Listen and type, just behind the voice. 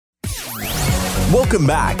Welcome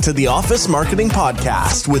back to the Office Marketing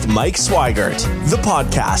Podcast with Mike Swigert, the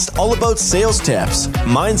podcast all about sales tips,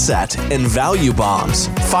 mindset, and value bombs.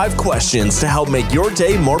 5 questions to help make your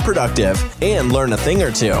day more productive and learn a thing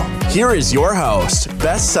or two. Here is your host,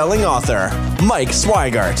 best-selling author, Mike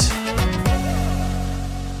Swigert.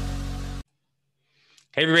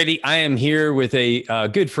 Hey, everybody. I am here with a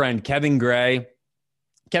good friend, Kevin Gray.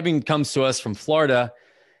 Kevin comes to us from Florida.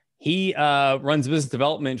 He runs business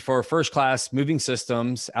development for First Class Moving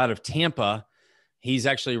Systems out of Tampa. He's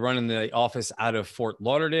actually running the office out of Fort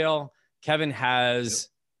Lauderdale. Kevin has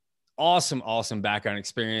awesome background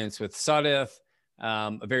experience with Sudeth,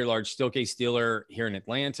 a very large steel case dealer here in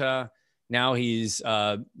Atlanta. Now he's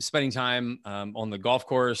spending time on the golf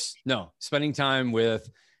course. No, spending time with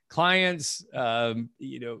clients,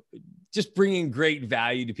 just bringing great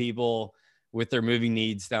value to people with their moving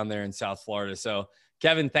needs down there in South Florida. So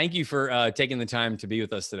Kevin, thank you for taking the time to be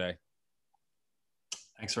with us today.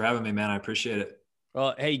 Thanks for having me, man. I appreciate it.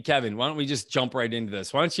 Well, hey, Kevin, why don't we just jump right into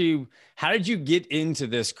this? How did you get into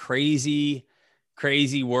this crazy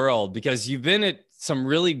world? Because you've been at some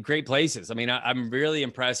really great places. I mean, I'm really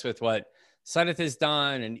impressed with what Sudeth has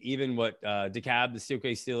done and even what DeKalb, the steel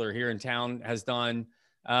case dealer here in town, has done.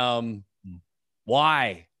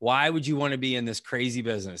 Why would you want to be in this crazy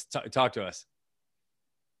business? Talk to us.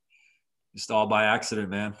 Just all by accident,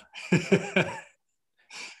 man.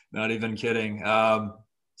 Not even kidding.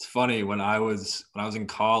 It's funny, when I was in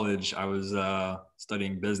college, I was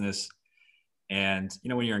studying business. And,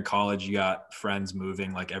 when you're in college, you got friends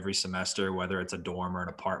moving like every semester, whether it's a dorm or an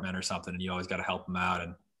apartment or something, and you always got to help them out.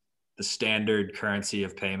 And the standard currency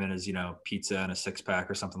of payment is, pizza and a 6-pack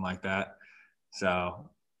or something like that. So,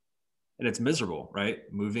 and it's miserable, right?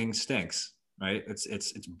 Moving stinks, right?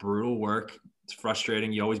 It's brutal work. It's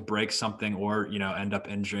frustrating. You always break something or, end up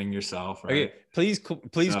injuring yourself. Right? Okay. Please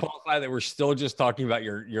qualify that we're still just talking about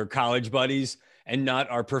your college buddies and not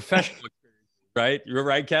our professional experience, right? You're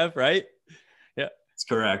right, Kev, right? Yeah. That's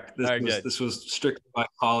correct. This was strictly my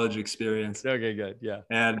college experience. Okay, good. Yeah.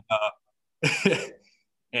 And,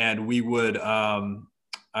 and we would,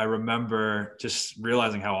 I remember just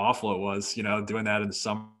realizing how awful it was, doing that in the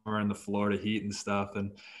summer in the Florida heat and stuff.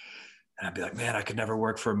 And I'd be like, man, I could never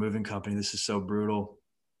work for a moving company. This is so brutal.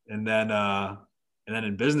 And then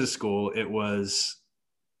in business school, it was,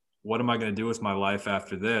 what am I going to do with my life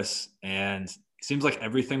after this? And it seems like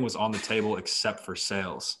everything was on the table except for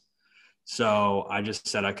sales. So I just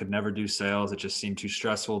said I could never do sales. It just seemed too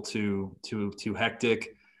stressful, too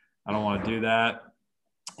hectic. I don't want to do that.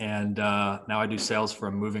 And now I do sales for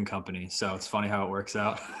a moving company. So it's funny how it works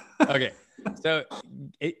out. Okay. So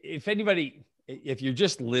if you're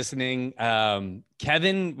just listening,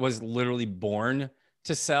 Kevin was literally born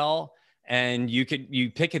to sell, and you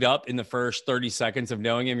pick it up in the first 30 seconds of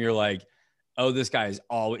knowing him. You're like, oh, this guy is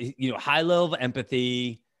always, high level of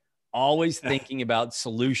empathy, always thinking about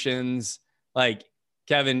solutions. Like,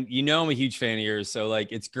 Kevin, I'm a huge fan of yours. So like,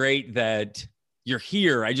 it's great that you're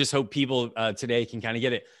here. I just hope people today can kind of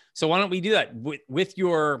get it. So why don't we do that with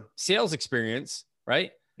your sales experience,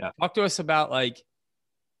 right? Yeah. Talk to us about like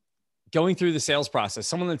going through the sales process.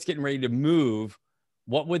 Someone that's getting ready to move,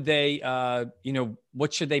 what would they,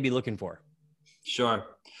 what should they be looking for? Sure.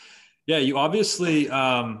 Yeah. You obviously,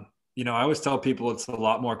 I always tell people it's a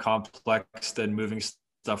lot more complex than moving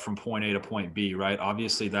stuff from point A to point B, right?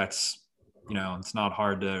 Obviously that's, it's not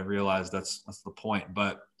hard to realize that's the point,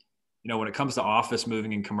 but when it comes to office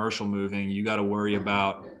moving and commercial moving, you got to worry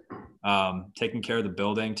about taking care of the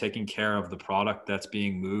building, taking care of the product that's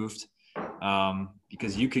being moved,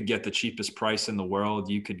 because you could get the cheapest price in the world.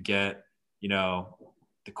 You could get,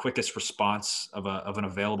 the quickest response of an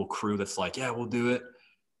available crew that's like, yeah, we'll do it.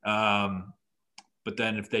 But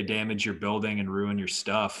then if they damage your building and ruin your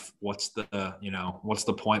stuff, what's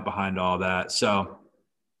the point behind all that? So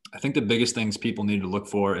I think the biggest things people need to look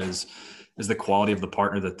for is the quality of the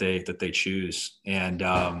partner that they choose. And,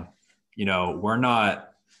 we're not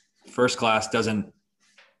First Class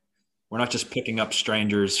we're not just picking up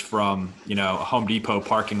strangers from, a Home Depot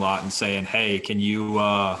parking lot and saying, hey, can you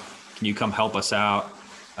come help us out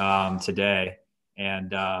today?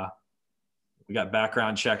 And we got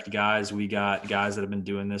background checked guys. We got guys that have been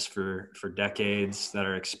doing this for decades, that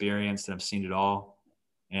are experienced and have seen it all.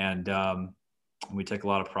 And we take a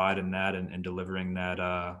lot of pride in that and delivering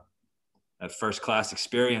that first class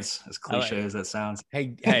experience, as cliche as that sounds.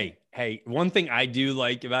 Hey, one thing I do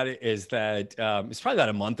like about it is that it's probably about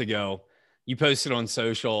a month ago, you posted on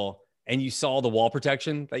social and you saw the wall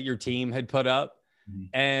protection that your team had put up. Mm-hmm.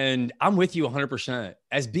 And I'm with you 100%.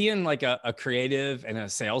 As being like a creative and a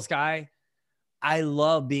sales guy, I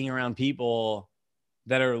love being around people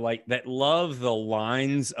that are like, that love the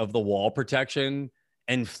lines of the wall protection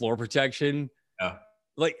and floor protection. Yeah.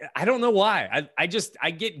 Like, I don't know why. I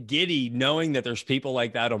get giddy knowing that there's people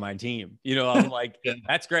like that on my team. You know, I'm like, Yeah.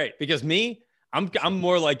 that's great. Because me, I'm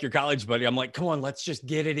more like your college buddy. I'm like, come on, let's just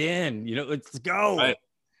get it in. You know, let's go. Right.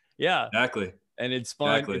 Yeah. Exactly. And it's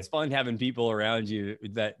fun. Exactly. It's fun having people around you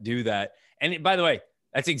that do that. And by the way,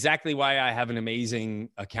 that's exactly why I have an amazing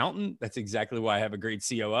accountant. That's exactly why I have a great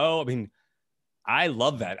COO. I mean, I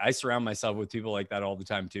love that. I surround myself with people like that all the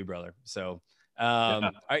time too, brother. So,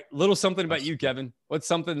 all right, little something about you, Kevin. What's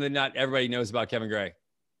something that not everybody knows about Kevin Gray?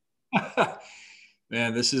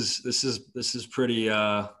 Man, this is pretty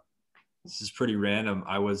random.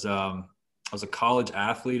 I was a college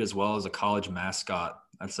athlete as well as a college mascot.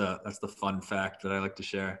 That's the fun fact that I like to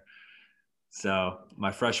share. So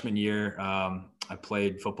my freshman year, I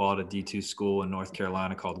played football at a D2 school in North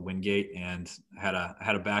Carolina called Wingate, and had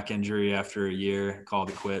a back injury after a year, called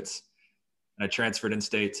it quits. And I transferred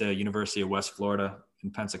in-state to University of West Florida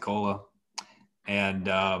in Pensacola. And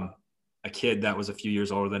a kid that was a few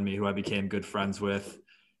years older than me, who I became good friends with,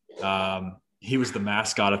 he was the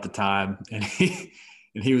mascot at the time, and he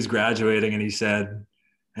was graduating, and he said,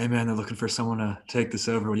 "Hey man, they're looking for someone to take this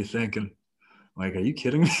over. What do you think?" And I'm like, "Are you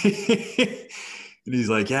kidding me?" And he's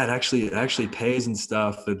like, "Yeah, it actually pays and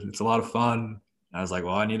stuff. It's a lot of fun." And I was like,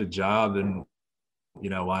 "Well, I need a job, and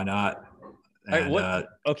why not?" And,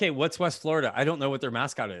 okay, what's West Florida? I don't know what their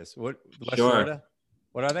mascot is. What West sure. Florida?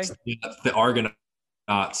 What are they? The Argonauts.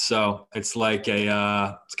 So it's like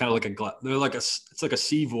it's kind of like it's like a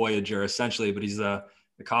sea voyager essentially, but the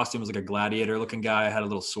costume was like a gladiator looking guy. I had a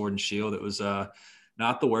little sword and shield. It was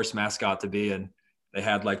not the worst mascot to be in. They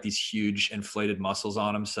had like these huge inflated muscles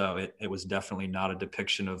on them. So it was definitely not a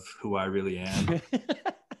depiction of who I really am.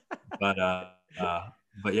 but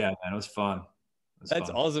yeah, man, it was fun.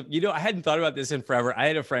 That's awesome. I hadn't thought about this in forever. I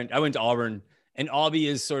had a friend, I went to Auburn, and Aubie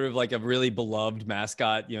is sort of like a really beloved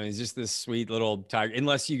mascot. He's just this sweet little tiger,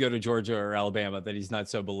 unless you go to Georgia or Alabama, that he's not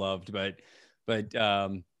so beloved, but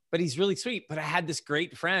he's really sweet. But I had this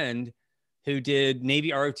great friend who did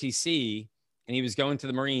Navy ROTC, and he was going to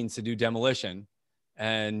the Marines to do demolition.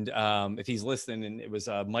 And if he's listening, and it was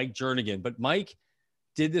Mike Jernigan, but Mike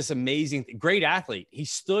did this amazing, great athlete. He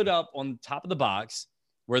stood up on top of the box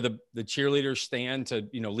where the cheerleaders stand to,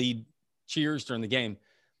 lead cheers during the game.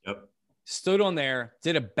 Yep. Stood on there,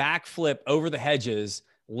 did a backflip over the hedges,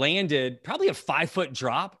 landed probably a 5-foot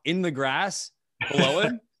drop in the grass below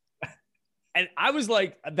him. And I was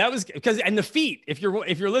like, that was because, and the feet, if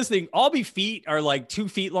you're listening, Aubie feet are like 2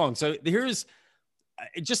 feet long. So here's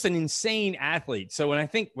just an insane athlete. So when I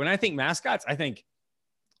think mascots, I think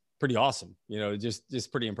pretty awesome,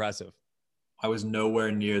 just pretty impressive. I was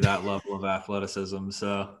nowhere near that level of athleticism.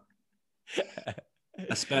 So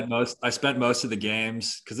I spent most of the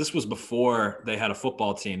games, because this was before they had a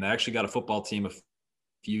football team. They actually got a football team a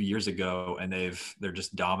few years ago, and they're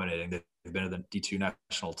just dominating. They've been to the D2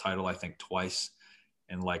 national title, I think, twice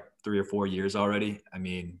in like 3 or 4 years already. I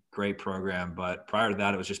mean, great program. But prior to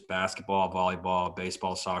that, it was just basketball, volleyball,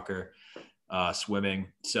 baseball, soccer, swimming.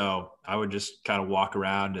 So I would just kind of walk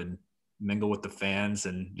around and mingle with the fans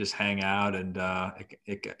and just hang out, and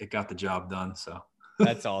it got the job done. So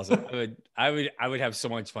that's awesome. I would have so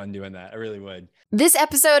much fun doing that. I really would. This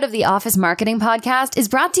episode of the Office Marketing Podcast is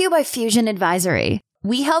brought to you by Fusion Advisory.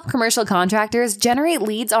 We help commercial contractors generate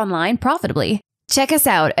leads online profitably. Check us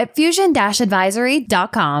out at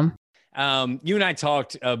fusion-advisory.com. You and I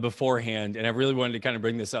talked beforehand, and I really wanted to kind of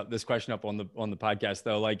bring this question up on the podcast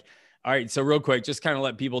though. Like, all right, so real quick, just kind of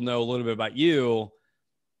let people know a little bit about you.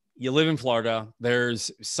 You live in Florida.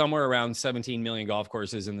 There's somewhere around 17 million golf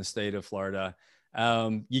courses in the state of Florida.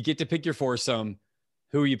 You get to pick your foursome.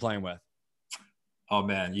 Who are you playing with? Oh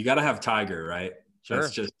man, you got to have Tiger, right? Sure.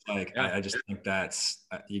 That's just like, yeah. I just think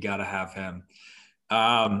you got to have him.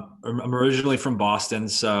 I'm originally from Boston.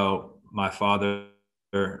 So my father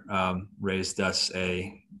raised us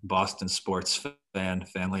a Boston sports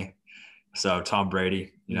family. So Tom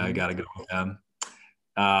Brady, you got to go with him.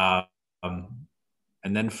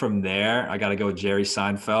 And then from there, I got to go with Jerry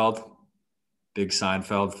Seinfeld. Big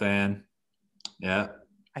Seinfeld fan. Yeah.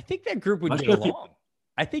 I think that group would get along.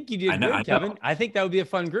 I think you did good, Kevin. I think that would be a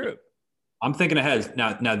fun group. I'm thinking ahead.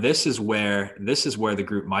 Now this is where the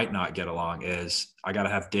group might not get along. Is I got to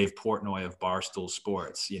have Dave Portnoy of Barstool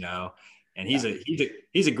Sports, and he's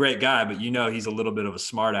a great guy, but he's a little bit of a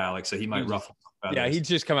smart aleck, so he might ruffle feathers. Yeah, he'd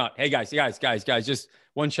just come out. Hey guys, just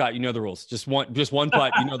one shot. You know the rules. Just one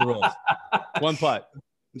putt. You know the rules. One putt.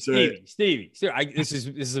 Stevie. This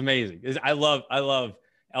is amazing. I love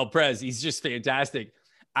El Prez. He's just fantastic.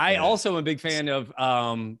 I also am a big fan of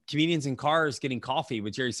Comedians in Cars Getting Coffee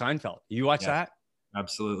with Jerry Seinfeld. You watch that?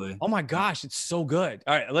 Absolutely. Oh my gosh, it's so good.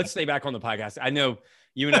 All right, let's stay back on the podcast. I know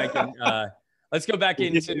you and I can. Let's go back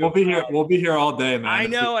into. We'll be here. We'll be here all day, man. I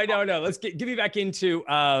know. Let's give me back into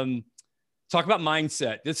talk about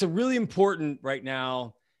mindset. That's a really important right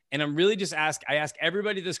now, and I'm really just I ask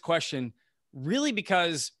everybody this question, really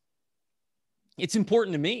because it's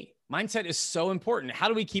important to me. Mindset is so important. How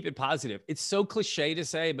do we keep it positive? It's so cliche to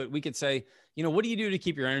say, but we could say, what do you do to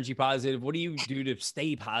keep your energy positive? What do you do to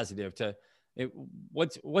stay positive?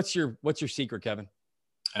 What's your secret, Kevin?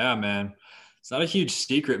 Yeah, man, it's not a huge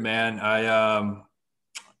secret, man.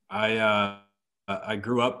 I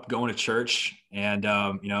grew up going to church and,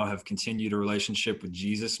 have continued a relationship with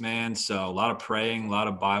Jesus, man. So a lot of praying, a lot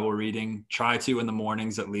of Bible reading, try to in the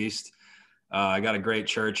mornings at least. I got a great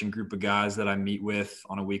church and group of guys that I meet with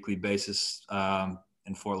on a weekly basis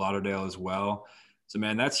in Fort Lauderdale as well. So,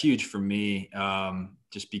 man, that's huge for me,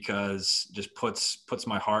 just because just puts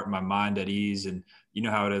my heart and my mind at ease. And you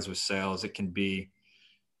know how it is with sales. It can be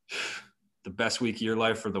the best week of your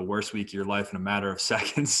life or the worst week of your life in a matter of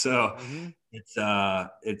seconds. So it's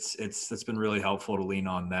been really helpful to lean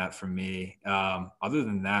on that for me. Other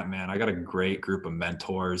than that, man, I got a great group of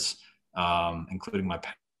mentors, including my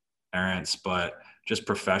parents, but just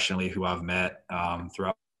professionally who I've met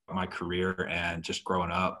throughout my career and just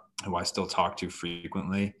growing up, who I still talk to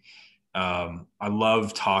frequently. I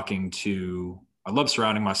love surrounding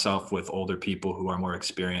myself with older people who are more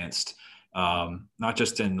experienced, not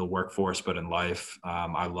just in the workforce, but in life.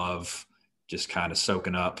 I love just kind of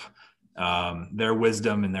soaking up their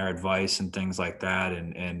wisdom and their advice and things like that,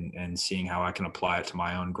 and seeing how I can apply it to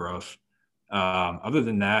my own growth. Other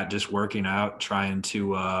than that, just working out, trying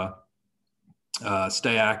to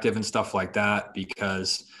stay active and stuff like that,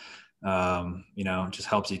 because it just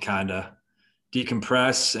helps you kind of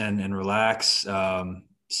decompress and relax.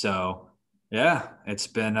 So yeah, it's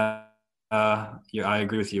been I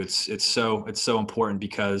agree with you. It's so important,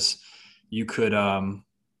 because you could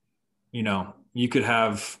you could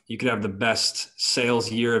have the best sales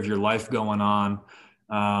year of your life going on,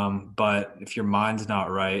 but if your mind's not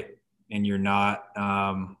right and you're not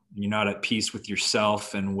at peace with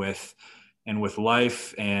yourself and with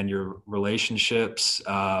life and your relationships,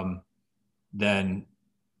 then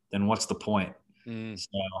what's the point? So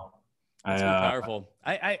that's powerful.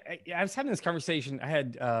 I was having this conversation. I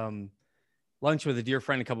had lunch with a dear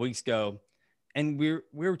friend a couple weeks ago, and we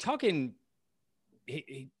were talking.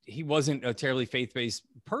 He wasn't a terribly faith-based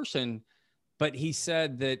person, but he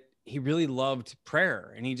said that he really loved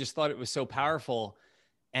prayer and he just thought it was so powerful.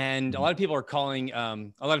 And a lot of people are calling,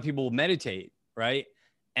 a lot of people meditate, right?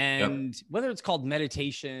 And whether it's called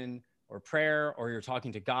meditation or prayer, or you're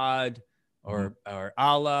talking to God or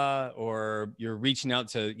Allah, or you're reaching out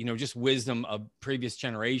to, just wisdom of previous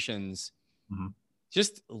generations,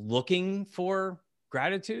 just looking for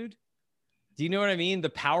gratitude. Do you know what I mean? The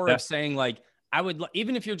power of saying, like,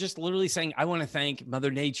 even if you're just literally saying, I want to thank Mother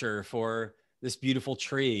Nature for this beautiful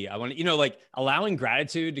tree. I want to, like, allowing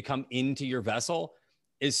gratitude to come into your vessel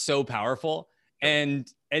is so powerful. And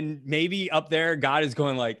maybe up there, God is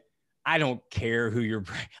going like, I don't care who you're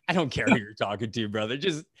talking to, brother.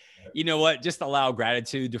 Just, you know what? Just allow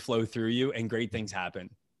gratitude to flow through you and great things happen.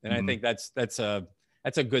 And I think that's a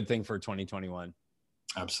good thing for 2021.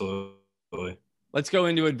 Absolutely. Let's go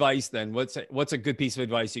into advice then. What's a good piece of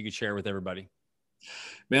advice you could share with everybody?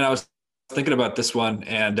 Man, I was thinking about this one,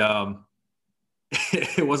 and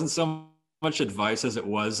it wasn't so much advice as it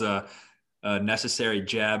was a necessary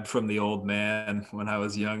jab from the old man when I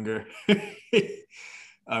was younger. This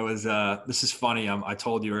is funny. I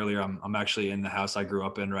told you earlier, I'm actually in the house I grew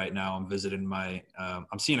up in right now. I'm visiting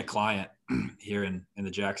I'm seeing a client here in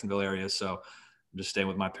the Jacksonville area. So I'm just staying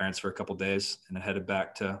with my parents for a couple of days and then headed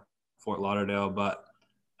back to Fort Lauderdale. But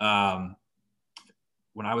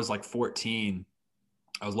when I was like 14,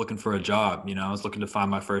 I was looking for a job. I was looking to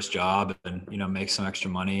find my first job and, make some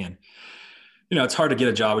extra money. And, it's hard to get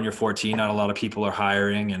a job when you're 14. Not a lot of people are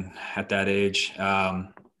hiring. And at that age,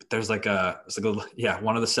 there's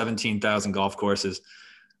one of the 17,000 golf courses.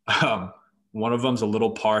 One of them's a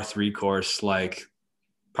little par 3 course, like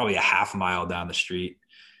probably a half mile down the street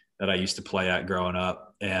that I used to play at growing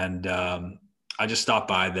up. And I just stopped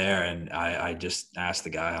by there and I just asked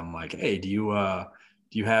the guy, I'm like, hey, do you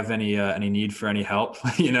have any need for any help?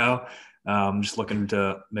 I'm just looking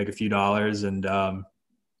to make a few dollars. And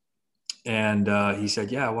he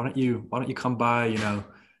said, yeah, why don't you come by,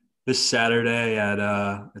 this Saturday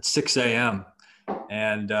at 6 a.m.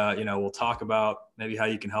 and, we'll talk about maybe how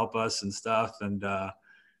you can help us and stuff. And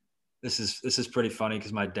this is pretty funny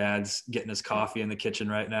because my dad's getting his coffee in the kitchen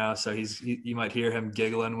right now. So you might hear him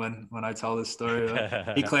giggling when I tell this story.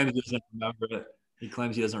 He claims he doesn't remember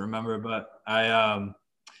it. But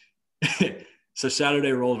so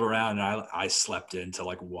Saturday rolled around and I slept into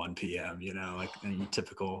like 1 p.m., you know, like any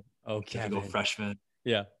typical freshman.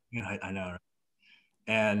 Yeah. You know, I know.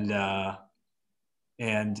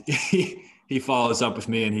 And he follows up with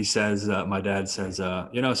me and he says, my dad says,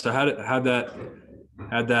 you know, so how'd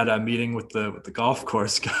that meeting with the golf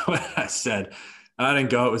course go? And I said, I didn't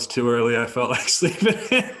go. It was too early. I felt like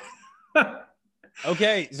sleeping.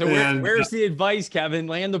 Okay. So where's the advice, Kevin?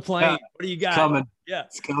 Land the plane. What do you got? Coming. Yeah.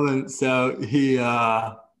 It's coming. So he,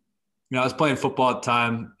 I was playing football at the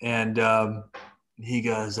time and he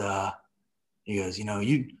goes, you know,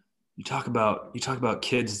 you talk about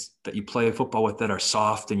kids that you play football with that are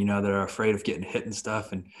soft and, you know, that are afraid of getting hit and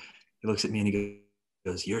stuff. And he looks at me and he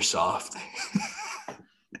goes, you're soft.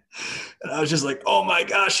 And I was just like, oh my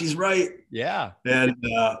gosh, he's right. Yeah. And,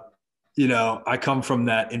 you know, I come from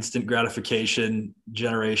that instant gratification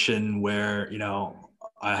generation where, you know,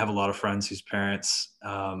 I have a lot of friends whose parents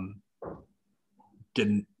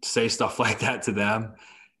didn't say stuff like that to them.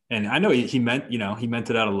 And I know he meant it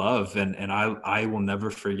out of love. And I will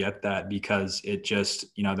never forget that because it just,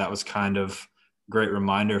 you know, that was kind of a great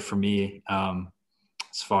reminder for me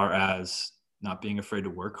as far as not being afraid to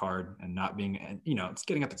work hard and not being, you know, it's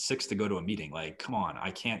getting up at 6 to go to a meeting. Like, come on,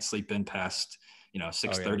 I can't sleep in past, you know,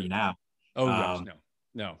 6:30 now. Oh gosh,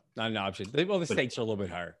 no, not an option. Well, the stakes are a little bit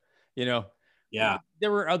higher, you know? Yeah.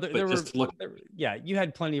 You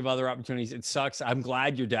had plenty of other opportunities. It sucks. I'm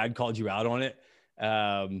glad your dad called you out on it.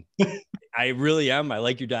 I really am. I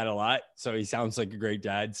like your dad a lot. So he sounds like a great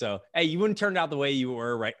dad. So, hey, you wouldn't turn out the way you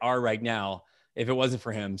are right now if it wasn't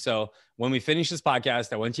for him. So when we finish this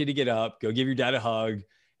podcast, I want you to get up, go give your dad a hug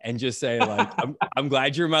and just say like, I'm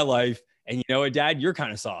glad you're in my life. And you know what, Dad, you're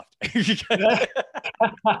kind of soft. No,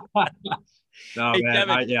 hey, man.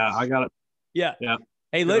 Kevin, I got it. Yeah.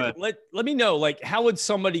 Hey, let me know, like, how would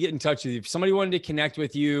somebody get in touch with you? If somebody wanted to connect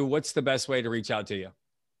with you, what's the best way to reach out to you?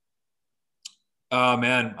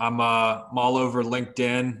 Man, I'm all over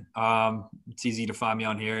LinkedIn. It's easy to find me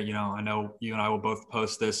on here. You know, I know you and I will both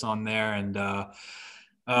post this on there, and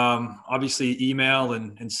obviously email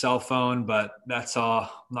and cell phone, but that's all.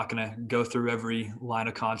 I'm not going to go through every line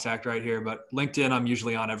of contact right here, but LinkedIn, I'm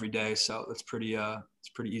usually on every day. So that's pretty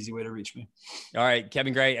easy way to reach me. All right,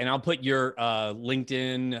 Kevin, great. And I'll put your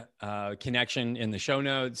LinkedIn connection in the show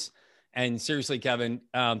notes. And seriously, Kevin,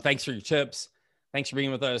 thanks for your tips. Thanks for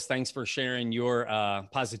being with us. Thanks for sharing your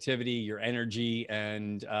positivity, your energy,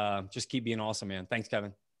 and just keep being awesome, man. Thanks,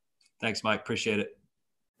 Kevin. Thanks, Mike. Appreciate it.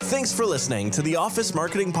 Thanks for listening to the Office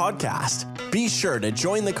Marketing Podcast. Be sure to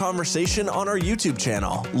join the conversation on our YouTube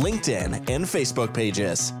channel, LinkedIn, and Facebook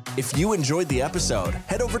pages. If you enjoyed the episode,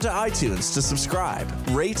 head over to iTunes to subscribe,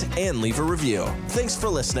 rate, and leave a review. Thanks for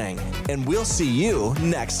listening, and we'll see you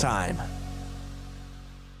next time.